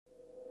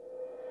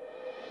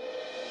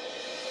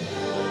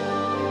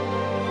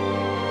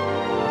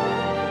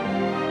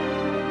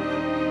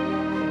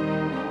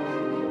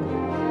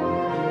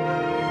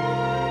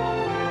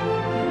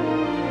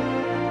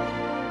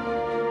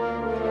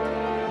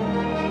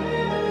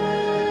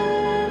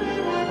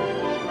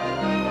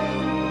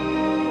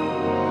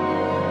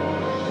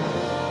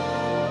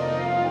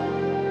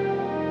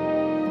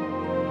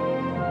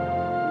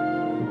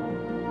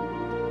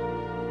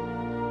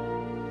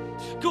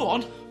Go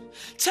on.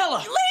 Tell her.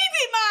 Leave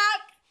it,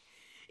 Mark!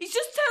 He's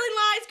just telling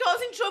lies,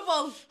 causing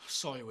trouble. I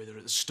saw you with her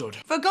at the stud.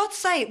 For God's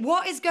sake,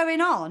 what is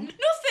going on?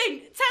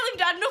 Nothing! Tell him,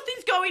 Dad,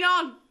 nothing's going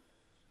on.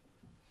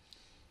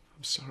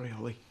 I'm sorry,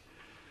 Holly.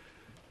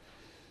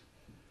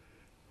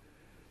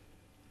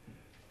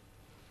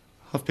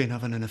 I've been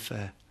having an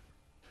affair.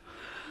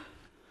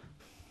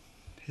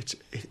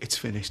 It's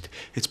finished.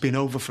 It's been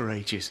over for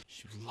ages.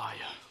 You liar.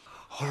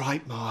 All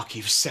right, Mark,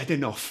 you've said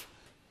enough.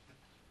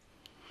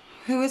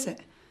 Who is it?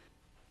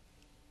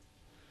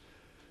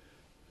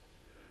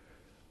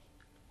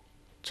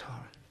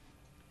 Tara.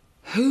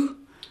 Who?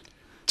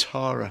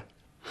 Tara.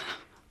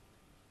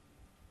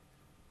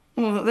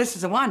 Well, this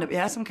is a wind-up,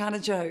 yeah? Some kind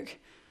of joke.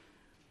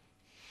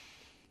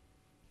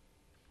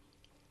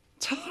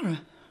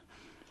 Tara.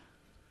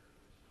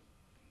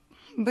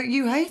 But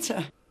you hate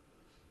her.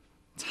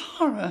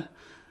 Tara.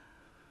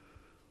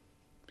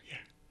 Yeah.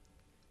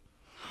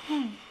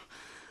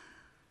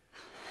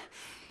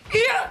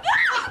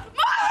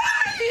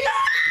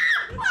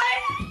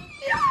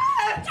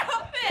 Yeah!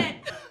 Stop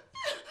it!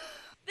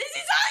 This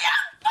is all your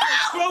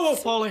fault! Grow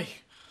up, Holly.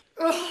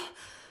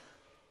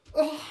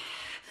 Oh,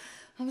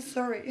 I'm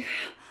sorry.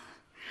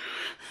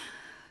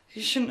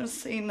 You shouldn't have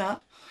seen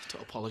that.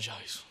 Don't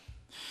apologise.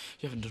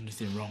 You haven't done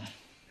anything wrong.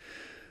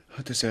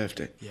 I deserved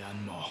it. Yeah,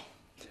 and more.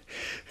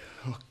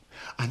 Look,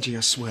 Angie,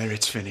 I swear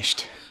it's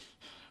finished.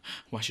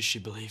 Why should she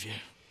believe you?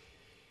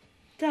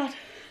 Dad.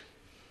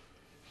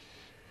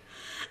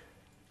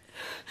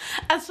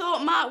 I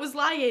thought Mark was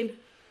lying.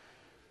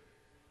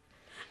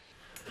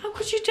 How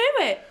could you do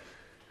it?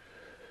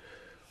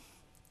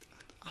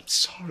 I'm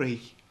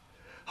sorry.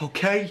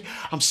 OK?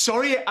 I'm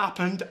sorry it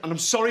happened, and I'm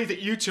sorry that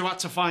you two had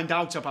to find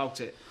out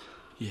about it.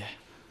 Yeah.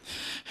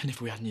 And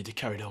if we hadn't, you'd have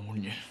carried on,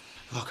 wouldn't you?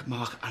 Look,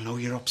 Mark, I know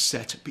you're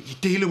upset, but you're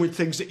dealing with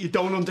things that you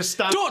don't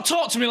understand. Don't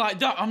talk to me like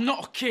that. I'm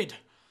not a kid.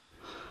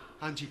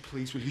 Angie,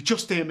 please, will you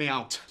just hear me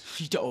out?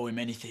 You don't owe him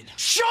anything.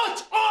 Shut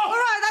up! All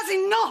right, that's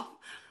enough.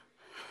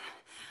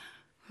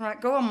 All right,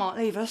 go on, Mark,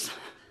 leave us.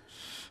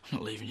 I'm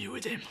not leaving you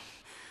with him.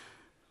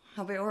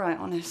 I'll be all right,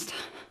 honest.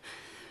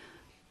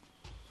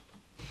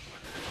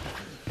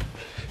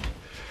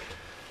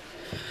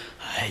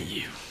 I hate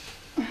you.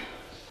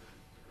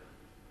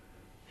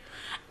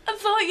 I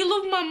thought you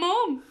loved my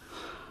mum.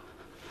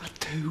 I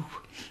do.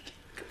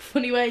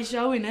 Funny way of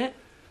showing it.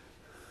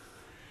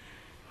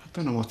 I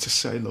don't know what to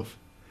say, love.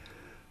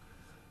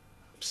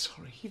 I'm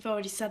sorry. You've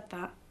already said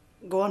that.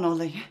 Go on,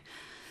 Ollie.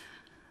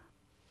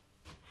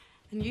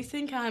 And you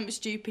think I'm a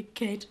stupid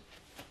kid.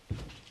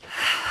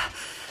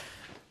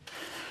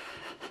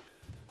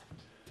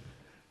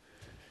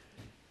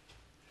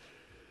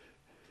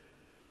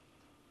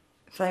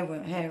 If they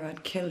weren't here,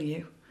 I'd kill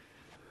you.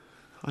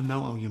 I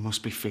know how you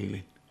must be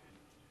feeling.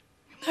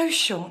 No,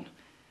 Sean.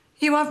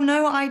 You have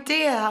no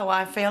idea how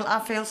I feel. I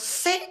feel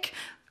sick,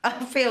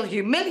 I feel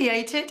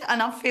humiliated,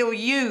 and I feel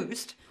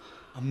used.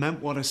 I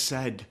meant what I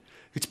said.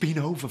 It's been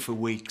over for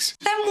weeks.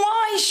 Then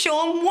why,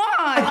 Sean? Why?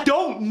 I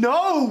don't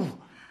know!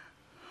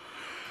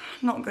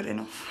 Not good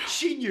enough.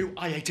 She knew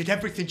I hated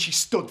everything she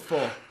stood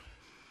for.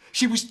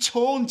 She was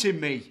taunting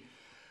me.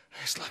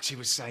 It's like she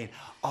was saying,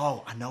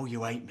 oh, I know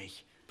you hate me,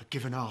 but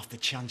given half the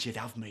chance you'd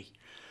have me.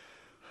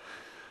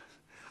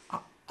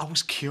 I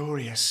was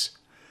curious.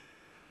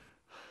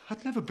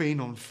 I'd never been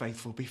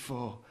unfaithful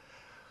before.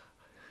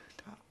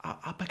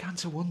 I began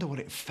to wonder what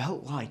it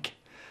felt like.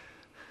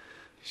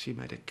 She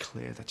made it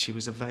clear that she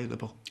was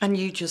available. And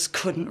you just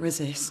couldn't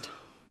resist.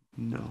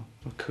 No,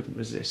 I couldn't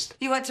resist.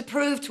 You had to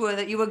prove to her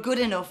that you were good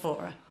enough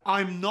for her.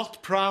 I'm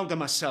not proud of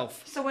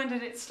myself. So when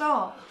did it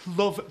start?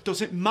 Love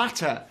doesn't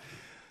matter.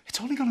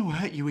 It's only going to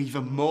hurt you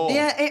even more.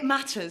 Yeah, it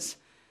matters.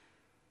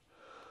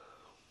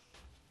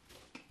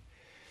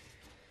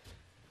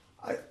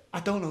 I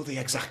don't know the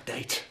exact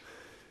date.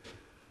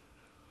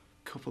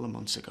 A couple of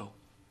months ago.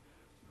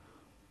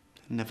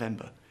 In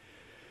November.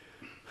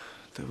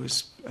 There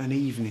was an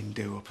evening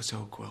do up at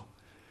Oakwell.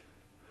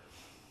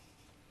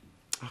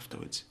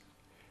 Afterwards.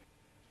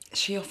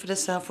 She offered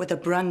herself with a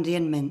brandy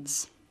and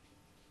mince.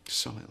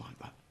 Something like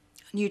that.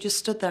 And you just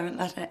stood there and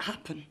let it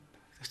happen.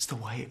 That's the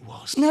way it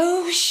was.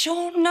 No,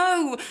 Sean,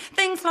 no.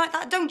 Things like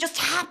that don't just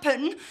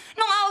happen.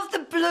 Not out of the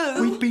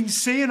blue. We've been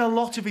seeing a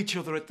lot of each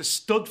other at the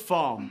stud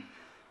farm.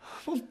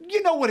 Well,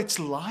 you know what it's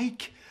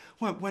like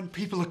when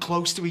people are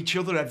close to each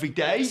other every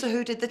day. So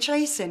who did the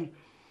chasing?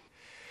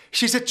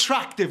 She's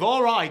attractive,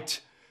 all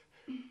right.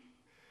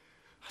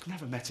 I've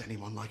never met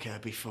anyone like her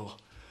before.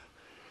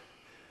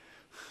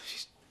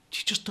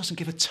 She just doesn't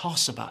give a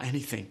toss about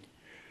anything.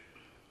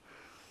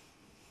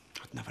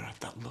 I'd never had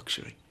that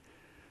luxury.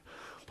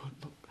 But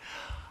look,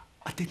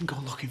 I didn't go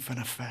looking for an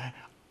affair.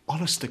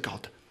 Honest to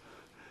God.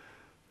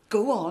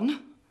 Go on.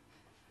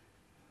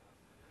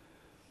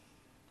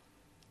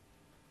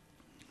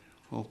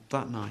 Well,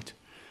 that night,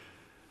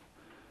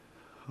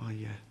 I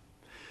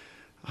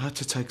had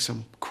to take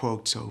some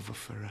quotes over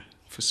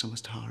for some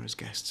of Tara's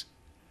guests.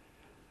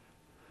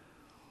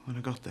 When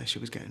I got there, she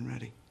was getting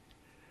ready.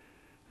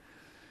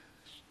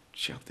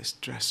 She had this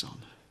dress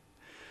on.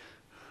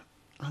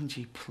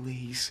 Angie,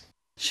 please.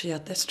 She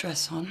had this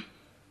dress on.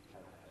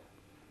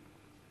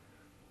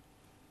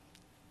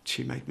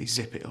 She made me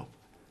zip it up.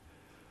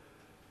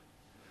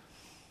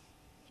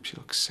 She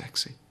looked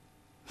sexy.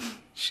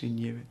 She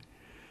knew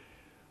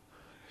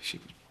it.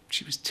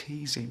 She was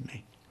teasing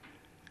me.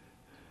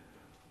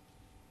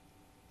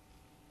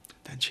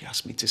 Then she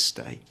asked me to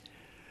stay.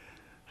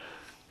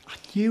 I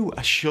knew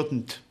I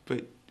shouldn't,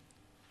 but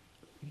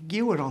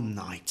you were on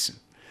nights.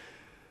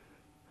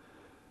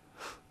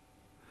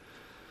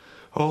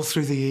 All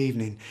through the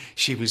evening,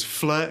 she was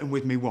flirting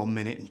with me one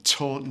minute and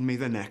taunting me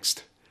the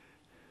next.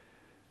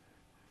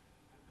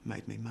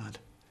 Made me mad.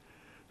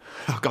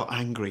 I got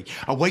angry.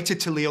 I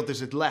waited till the others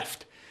had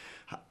left.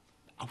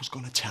 I was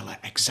going to tell her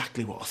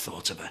exactly what I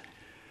thought of her.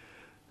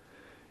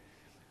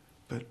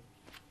 But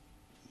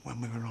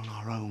when we were on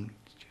our own,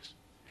 just...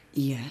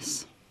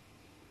 Yes.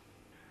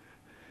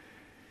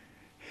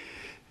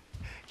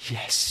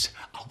 Yes,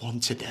 I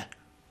wanted her.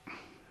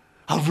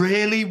 I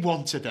really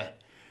wanted her.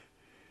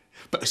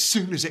 But as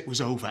soon as it was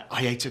over,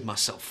 I hated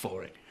myself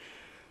for it.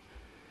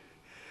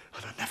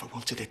 And I never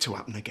wanted it to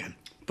happen again.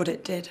 But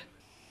it did.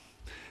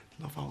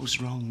 Love, I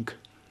was wrong.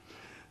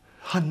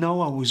 I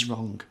know I was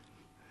wrong.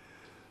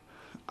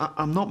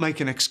 I'm not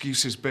making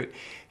excuses, but...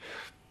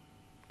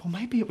 Well,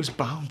 maybe it was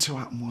bound to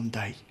happen one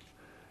day.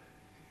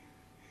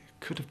 It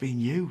could have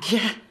been you.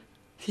 Yeah,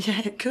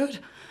 it could.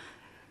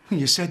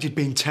 You said you'd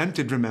been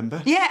tempted,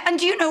 remember? Yeah, and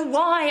do you know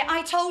why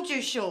I told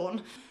you,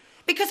 Sean?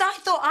 Because I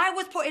thought I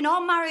was putting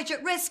our marriage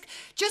at risk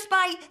just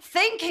by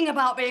thinking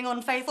about being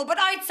unfaithful, but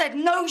I'd said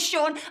no,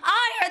 Sean.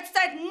 I had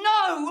said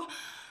no.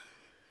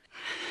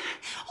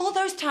 All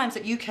those times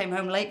that you came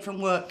home late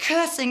from work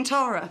cursing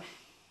Tara,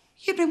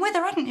 you'd been with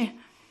her, hadn't you?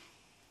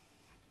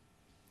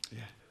 Yeah.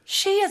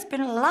 She has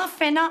been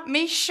laughing at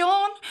me,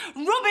 Sean,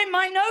 rubbing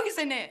my nose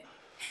in it.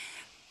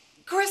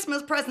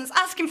 Christmas presents,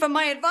 asking for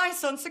my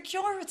advice on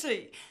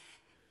security.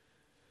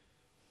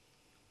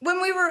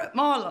 When we were at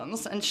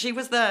Marlon's and she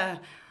was there,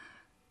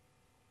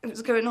 it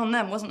was going on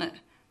then, wasn't it?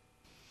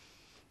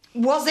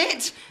 Was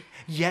it?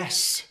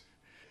 Yes.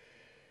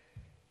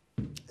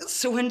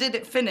 So when did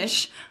it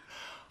finish?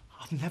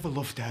 I've never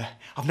loved her.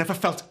 I've never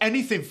felt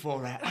anything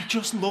for her. I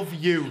just love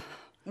you.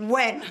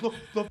 When?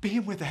 Look,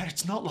 being with her,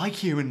 it's not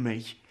like you and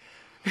me.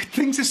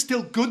 Things are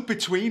still good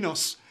between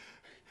us.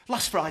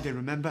 Last Friday,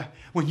 remember,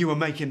 when you were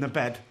making the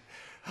bed?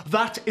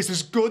 That is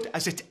as good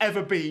as it's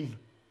ever been.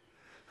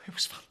 It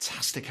was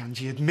fantastic,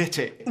 Angie, admit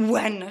it.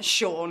 When,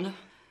 Sean?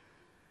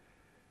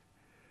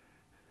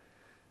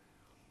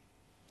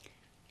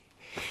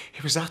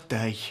 It was that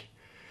day.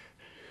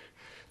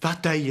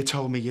 That day you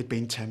told me you'd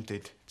been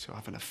tempted to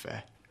have an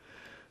affair.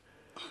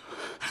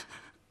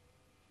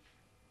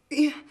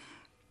 You've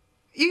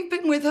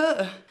been with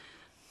her?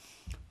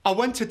 I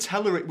went to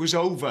tell her it was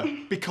over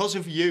because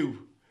of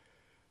you.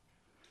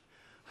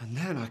 And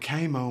then I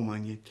came home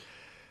and you...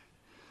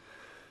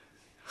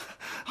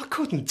 I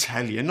couldn't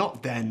tell you,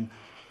 not then.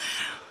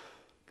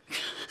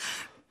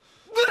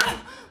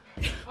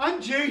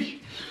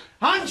 Angie!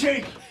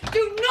 Angie!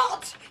 Do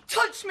not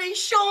touch me,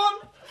 Sean!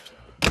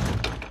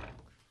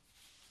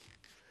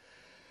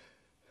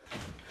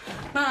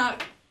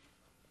 Mark.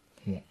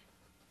 What?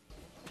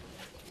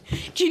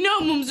 Do you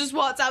know Mum's just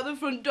walked out the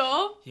front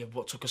door? Yeah,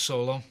 what took her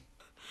so long?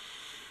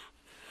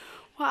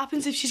 What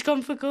happens if she's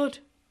gone for good?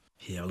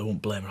 Yeah, well, I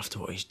won't blame her after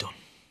what he's done.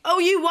 Oh,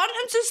 you want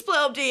them to split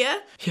up, do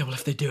you? Yeah, well,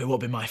 if they do, it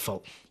won't be my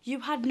fault. You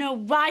had no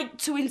right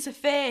to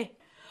interfere.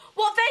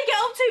 What they get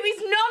up to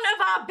is none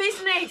of our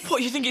business.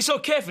 What, you think it's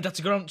okay for Dad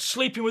to go around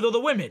sleeping with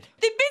other women?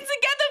 They've been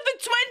together for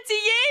 20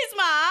 years,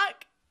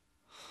 Mark.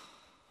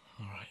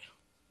 All right.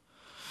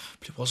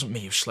 But it wasn't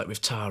me who slept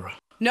with Tara.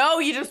 No,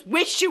 you just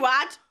wished you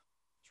had.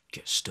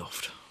 Get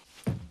stuffed.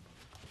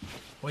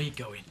 Where you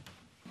going?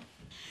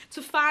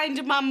 To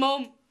find my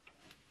mum.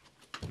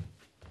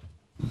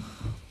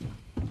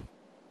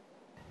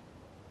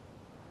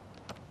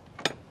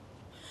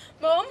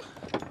 Mum?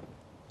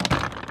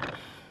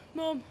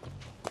 Mum?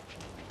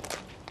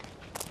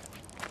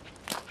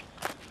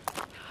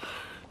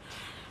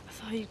 I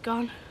thought you'd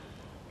gone.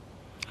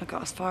 I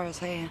got as far as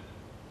here.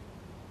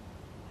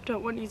 I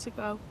don't want you to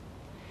go.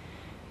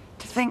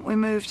 To think we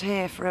moved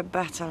here for a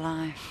better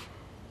life.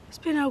 It's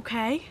been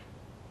okay.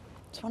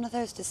 It's one of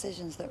those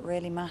decisions that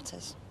really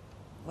matters.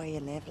 Where you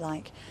live,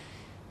 like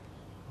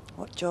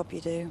what job you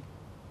do,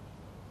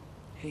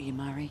 who you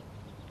marry.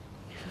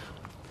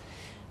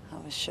 I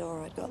was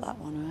sure I'd got that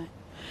one right.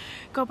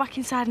 Go back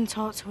inside and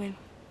talk to him.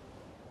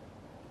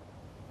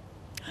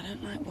 I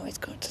don't like what he's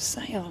got to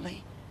say,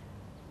 Ollie.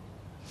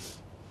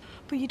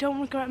 But you don't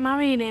regret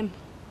marrying him.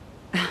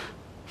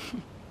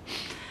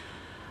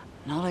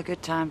 Not a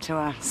good time to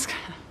ask.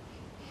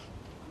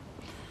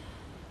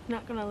 You're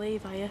not gonna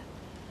leave, are you?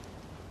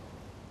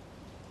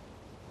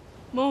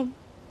 Mum?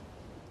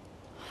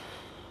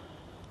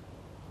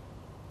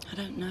 I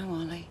don't know,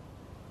 Ollie.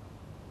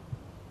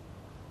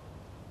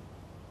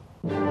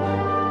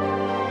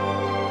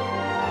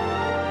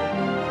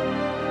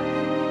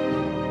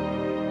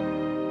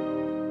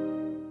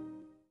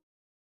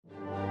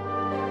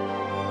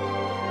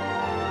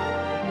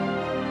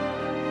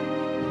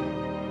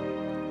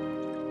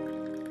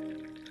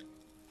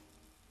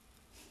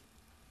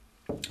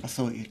 I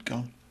thought you'd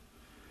gone.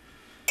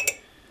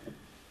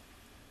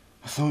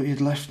 I thought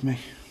you'd left me.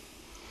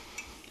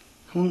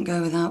 I won't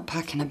go without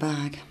packing a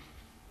bag.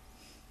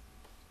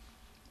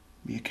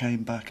 You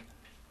came back.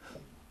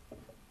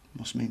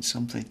 Must mean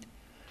something.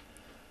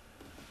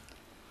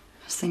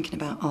 I was thinking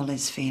about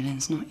Ollie's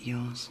feelings, not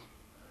yours.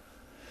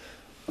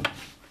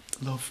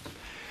 Love,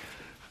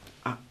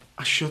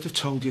 I should have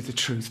told you the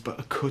truth, but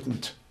I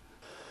couldn't.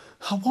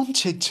 I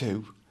wanted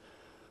to.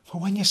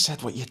 But when you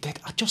said what you did,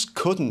 I just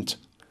couldn't.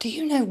 Do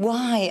you know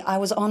why I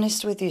was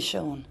honest with you,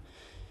 Sean?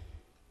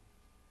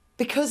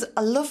 Because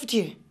I loved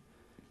you.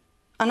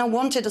 And I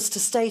wanted us to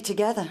stay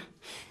together.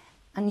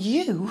 And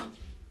you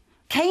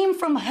came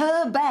from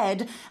her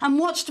bed and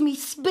watched me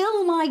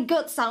spill my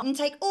guts out and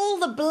take all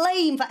the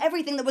blame for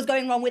everything that was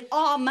going wrong with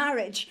our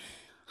marriage.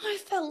 I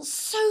felt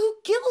so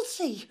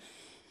guilty.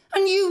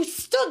 And you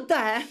stood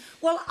there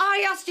while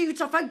I asked you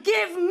to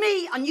forgive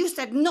me, and you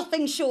said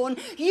nothing, Sean.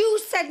 You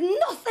said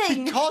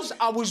nothing. Because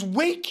I was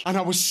weak and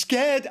I was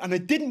scared and I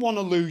didn't want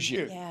to lose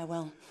you. Yeah,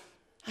 well,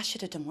 I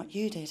should have done what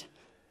you did.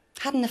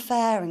 Had an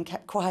affair and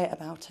kept quiet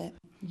about it.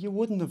 You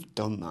wouldn't have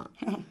done that.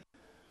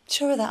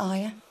 Sure of that, are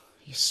you?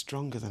 You're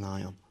stronger than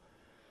I am.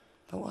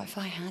 But what if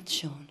I had,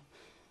 Sean?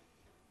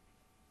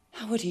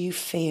 How would you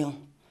feel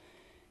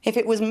if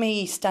it was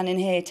me standing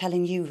here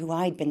telling you who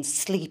I'd been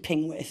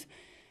sleeping with?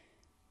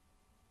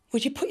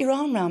 Would you put your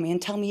arm around me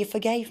and tell me you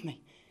forgave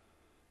me?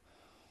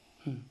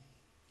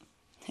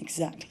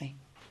 Exactly.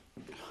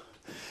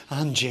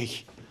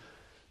 Angie,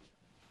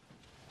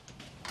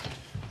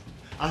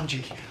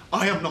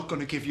 I am not going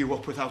to give you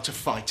up without a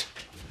fight.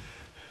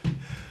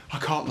 I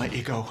can't let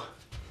you go.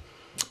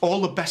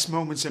 All the best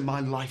moments in my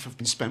life have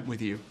been spent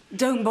with you.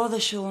 Don't bother,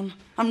 Sean.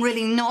 I'm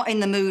really not in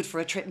the mood for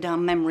a trip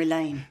down memory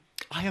lane.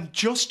 I am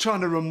just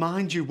trying to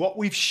remind you what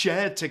we've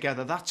shared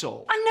together, that's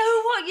all. I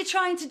know what you're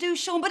trying to do,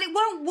 Sean, but it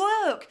won't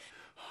work.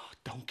 Oh,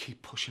 don't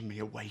keep pushing me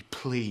away,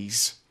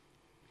 please.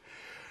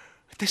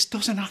 This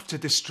doesn't have to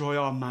destroy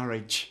our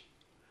marriage.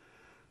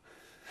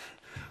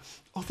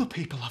 Other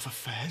people have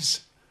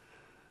affairs,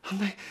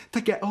 and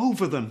they get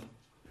over them.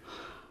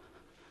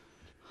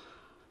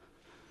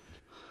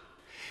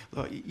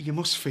 Look, you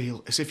must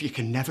feel as if you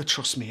can never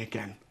trust me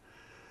again.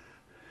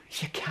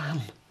 You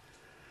can.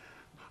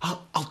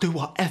 I'll do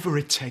whatever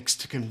it takes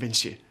to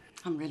convince you.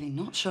 I'm really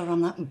not sure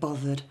I'm that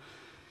bothered.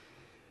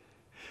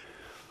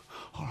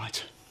 All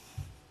right.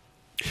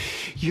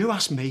 You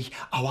asked me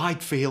how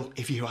I'd feel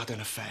if you had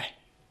an affair.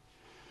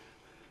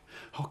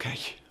 OK.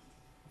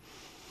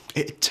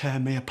 It'd tear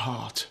me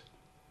apart.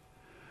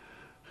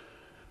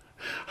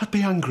 I'd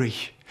be angry.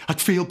 I'd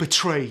feel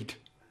betrayed.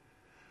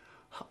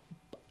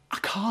 I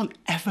can't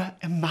ever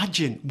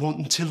imagine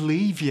wanting to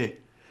leave you,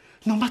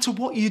 no matter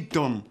what you'd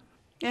done.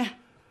 Yeah,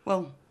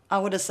 well, I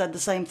would have said the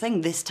same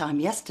thing this time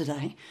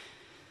yesterday.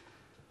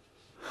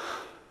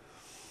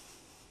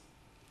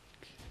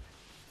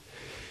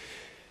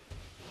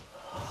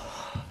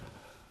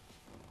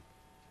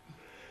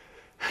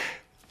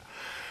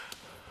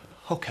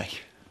 OK.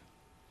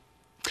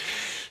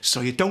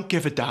 So you don't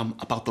give a damn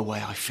about the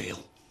way I feel.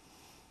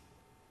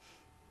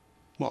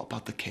 What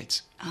about the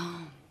kids?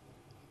 Oh.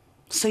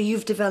 So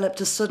you've developed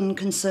a sudden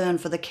concern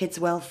for the kids'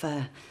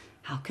 welfare.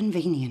 How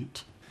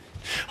convenient.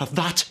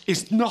 That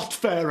is not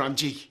fair,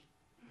 Angie.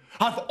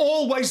 I've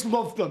always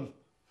loved them.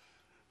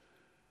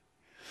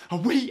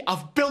 And we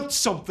have built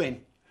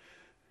something.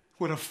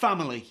 We're a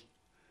family.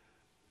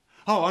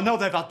 Oh, I know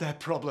they've had their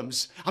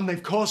problems and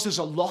they've caused us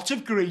a lot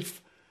of grief.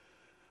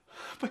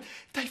 But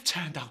they've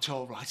turned out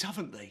all right,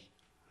 haven't they?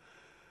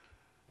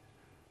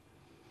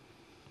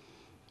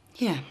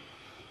 Yeah.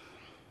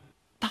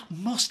 That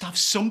must have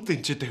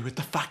something to do with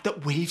the fact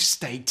that we've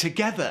stayed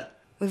together.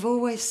 We've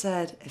always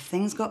said if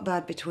things got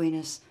bad between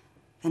us,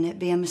 then it'd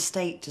be a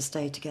mistake to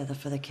stay together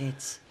for the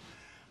kids.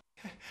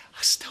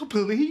 I still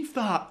believe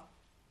that.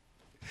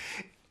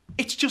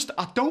 It's just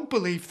I don't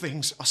believe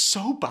things are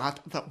so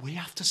bad that we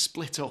have to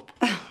split up.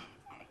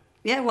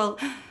 Yeah, well,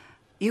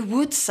 you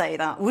would say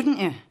that, wouldn't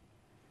you?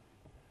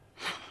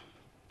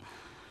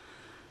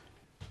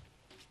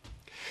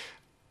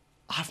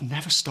 I've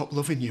never stopped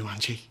loving you,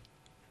 Angie.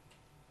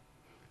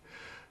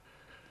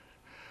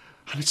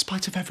 And in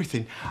spite of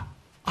everything,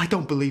 I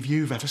don't believe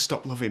you've ever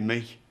stopped loving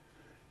me.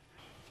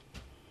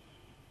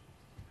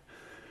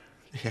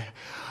 Yeah,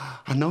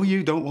 I know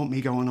you don't want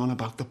me going on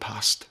about the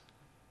past.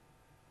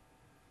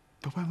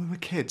 But when we were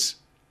kids,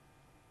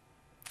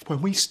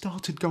 when we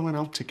started going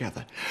out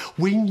together,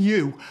 we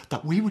knew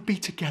that we would be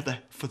together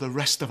for the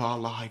rest of our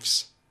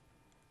lives.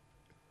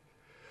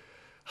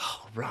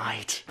 Oh,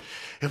 right.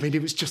 I mean,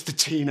 it was just a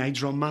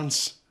teenage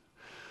romance.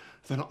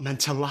 They're not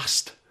meant to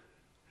last.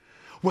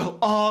 Well,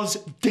 ours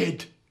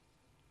did.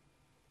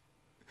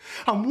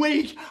 And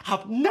we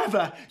have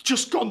never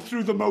just gone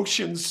through the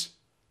motions.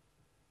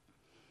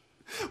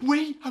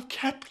 We have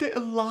kept it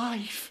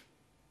alive.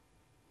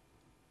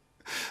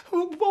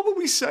 What were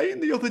we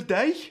saying the other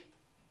day?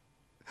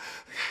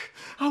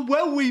 How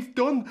well we've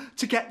done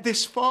to get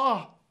this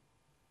far.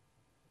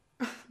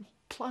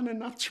 Planning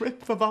that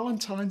trip for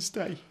Valentine's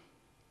Day.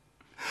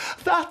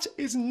 That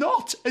is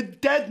not a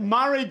dead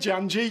marriage,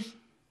 Angie.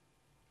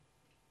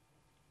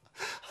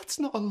 That's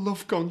not a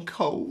love gone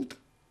cold.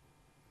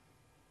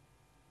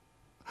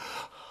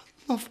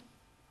 Love,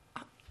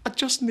 I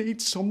just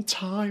need some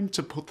time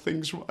to put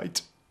things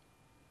right.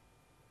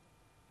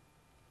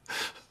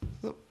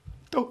 Look,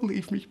 don't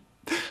leave me.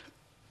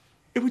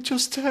 It would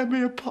just tear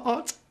me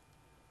apart.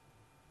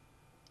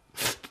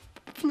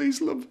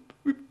 Please, love,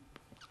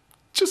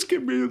 just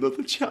give me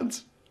another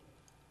chance.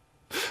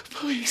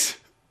 Please.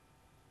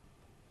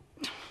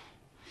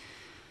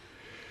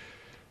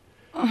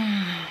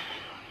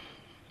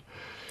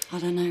 I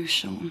don't know,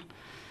 Sean.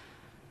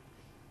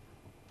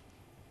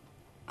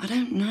 I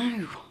don't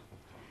know.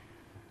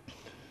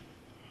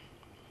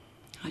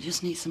 I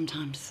just need some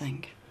time to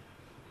think.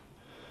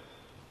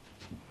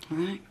 All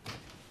right?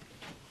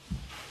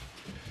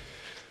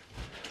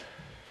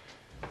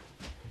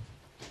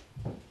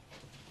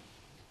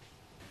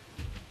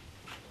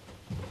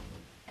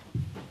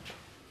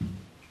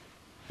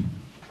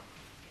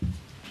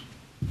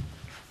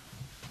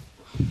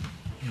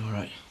 You all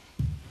right?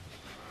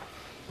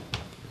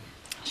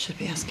 I should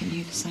be asking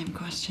you the same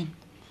question.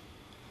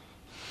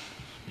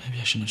 Maybe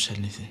I shouldn't have said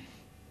anything.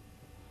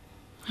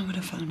 I would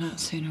have found out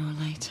sooner or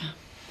later.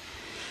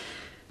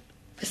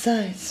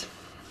 Besides,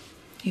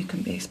 you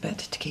couldn't be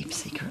expected to keep a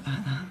secret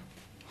like that.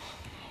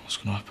 What's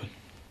going to happen?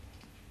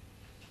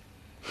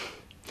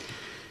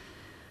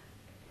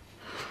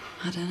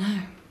 I don't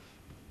know.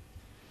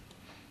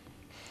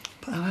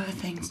 But however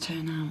things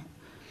turn out,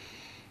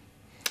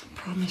 I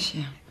promise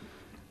you,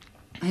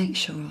 make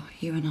sure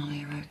you and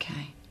Ollie are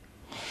okay.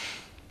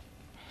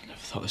 I never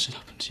thought this had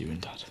happened to you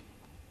and Dad.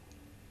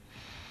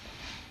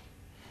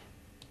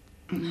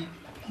 No, me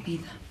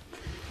neither.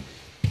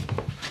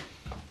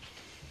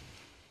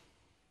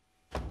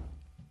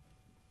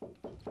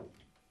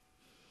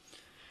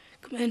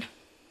 Come in.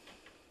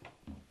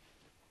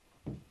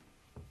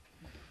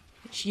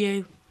 It's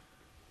you.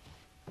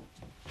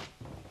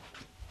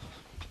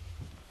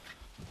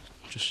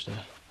 I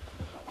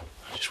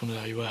just wondered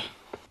how you were.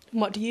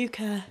 What do you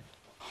care?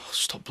 Oh,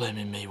 stop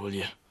blaming me, will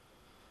you?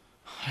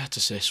 I had to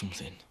say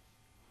something. And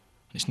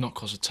it's not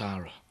 'cause of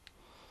Tara.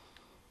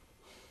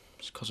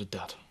 It's 'cause of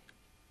Dad.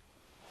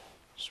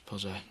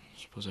 Suppose I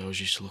always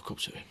used to look up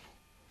to him.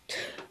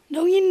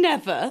 No, you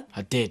never.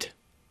 I did.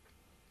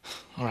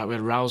 All right, we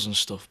had rows and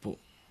stuff, but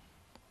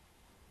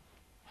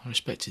I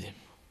respected him.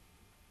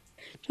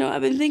 Do you know what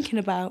I've been thinking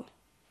about?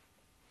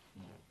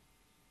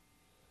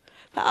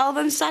 About all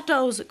them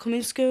saddos that come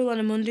in school on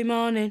a Monday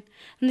morning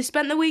and they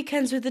spent the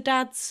weekends with the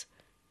dads.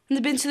 And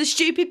they've been to the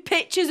stupid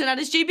pictures and had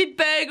a stupid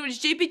burger and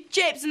stupid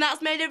chips and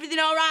that's made everything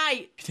all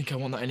right. You think I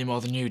want that any more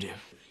than you do?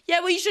 Yeah,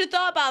 well, you should have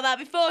thought about that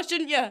before,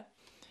 shouldn't you?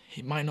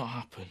 It might not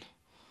happen.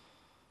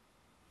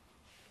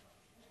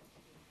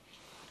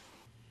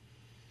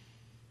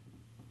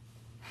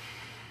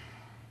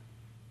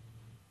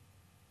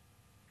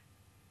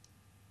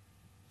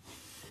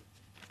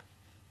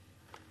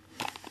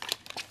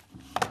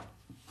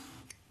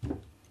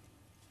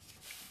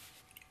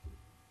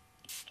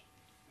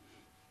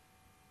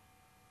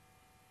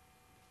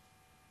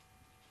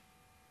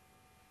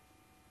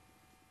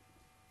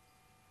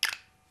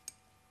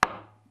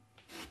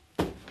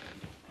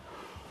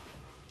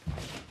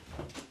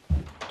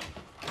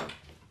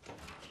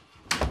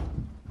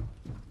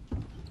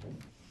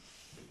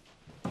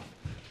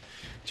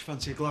 Do you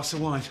fancy a glass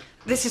of wine?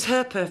 This is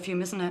her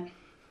perfume, isn't it?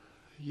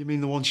 You mean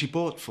the one she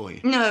bought for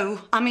you?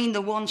 No, I mean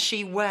the one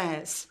she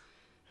wears.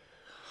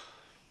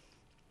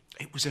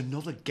 It was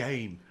another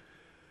game.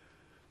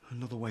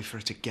 Another way for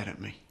her to get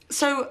at me.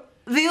 So,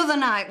 the other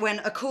night when,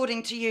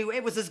 according to you,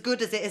 it was as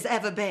good as it has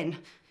ever been,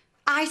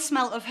 I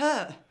smelt of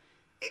her.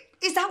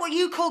 Is that what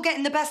you call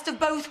getting the best of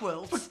both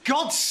worlds? For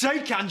God's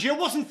sake, Angie, I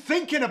wasn't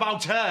thinking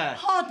about her.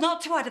 Hard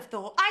not to, I'd have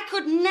thought. I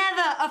could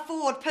never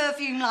afford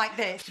perfume like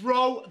this.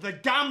 Throw the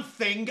damn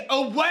thing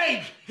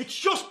away. It's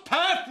just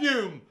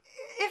perfume.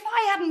 If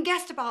I hadn't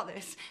guessed about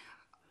this,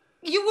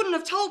 you wouldn't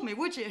have told me,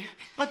 would you?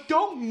 I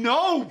don't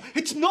know.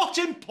 It's not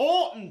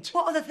important.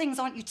 What other things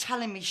aren't you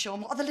telling me,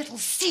 Sean? What other little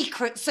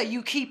secrets are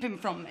you keeping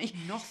from me?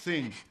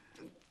 Nothing.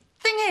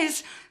 Thing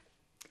is,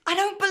 I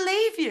don't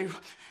believe you.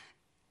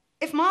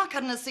 If Mark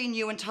hadn't have seen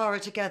you and Tara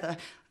together,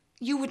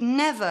 you would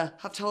never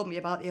have told me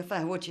about the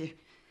affair, would you?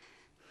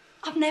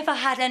 I've never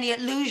had any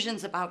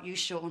illusions about you,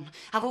 Sean.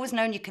 I've always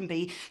known you can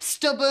be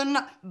stubborn,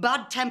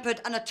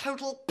 bad-tempered and a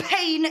total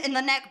pain in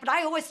the neck, but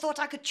I always thought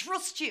I could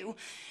trust you.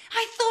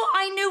 I thought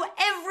I knew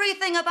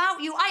everything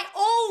about you. I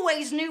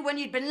always knew when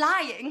you'd been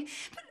lying.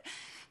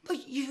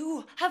 But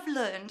you have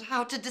learned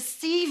how to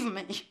deceive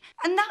me.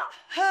 And that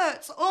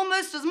hurts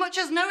almost as much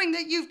as knowing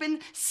that you've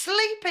been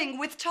sleeping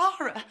with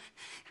Tara.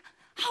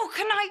 How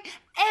can I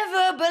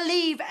ever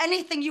believe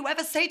anything you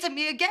ever say to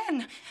me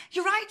again?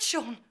 You're right,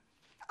 Sean.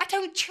 I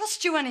don't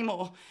trust you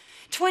anymore.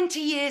 20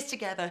 years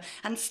together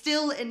and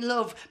still in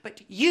love,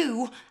 but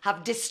you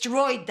have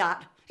destroyed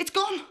that. It's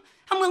gone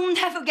and we'll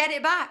never get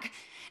it back.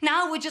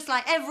 Now we're just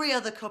like every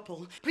other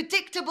couple.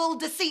 Predictable,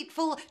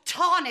 deceitful,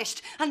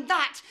 tarnished. And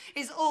that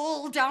is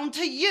all down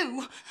to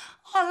you.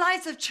 Our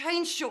lives have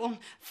changed, Sean,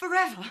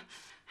 forever.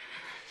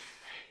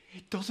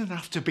 It doesn't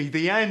have to be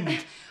the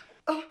end.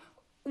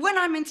 When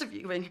I'm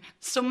interviewing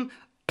some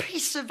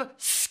piece of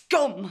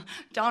scum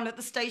down at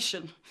the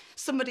station,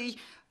 somebody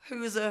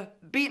who's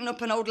beaten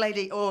up an old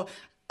lady or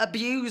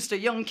abused a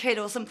young kid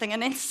or something,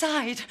 and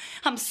inside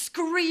I'm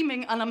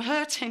screaming and I'm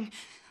hurting,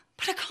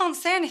 but I can't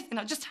say anything.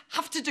 I just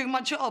have to do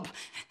my job.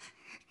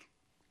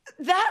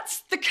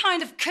 That's the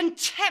kind of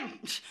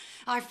contempt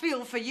I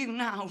feel for you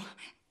now.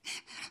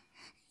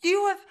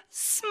 You have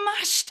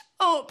smashed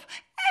up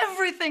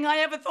everything I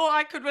ever thought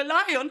I could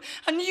rely on,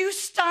 and you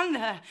stand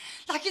there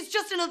like it's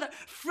just another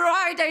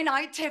Friday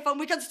night tiff and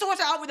we can sort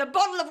it out with a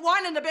bottle of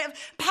wine and a bit of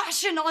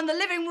passion on the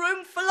living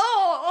room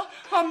floor.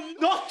 I'm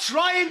not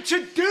trying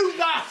to do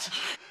that.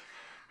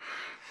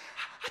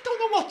 I don't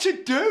know what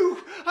to do.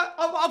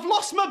 I've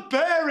lost my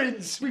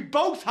bearings. We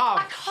both have.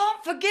 I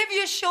can't forgive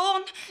you,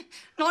 Sean.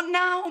 Not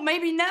now,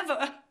 maybe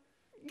never.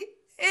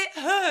 It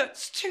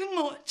hurts too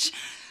much.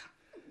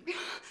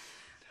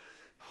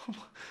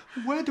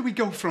 Where do we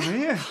go from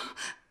here?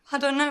 I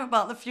don't know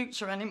about the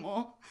future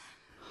anymore.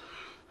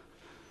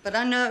 But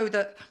I know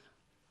that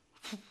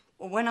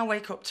when I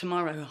wake up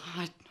tomorrow,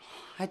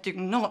 I do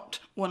not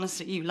want to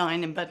see you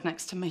lying in bed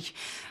next to me.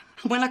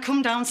 When I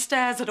come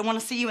downstairs, I don't want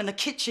to see you in the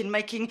kitchen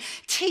making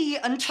tea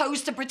and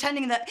toast and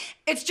pretending that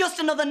it's just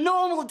another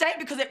normal day,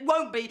 because it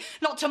won't be.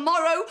 Not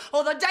tomorrow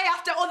or the day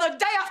after or the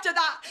day after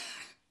that.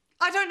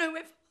 I don't know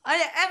if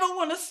I ever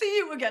want to see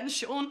you again,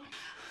 Sean.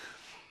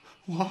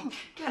 What?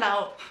 Get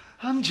out.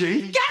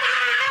 Angie? Get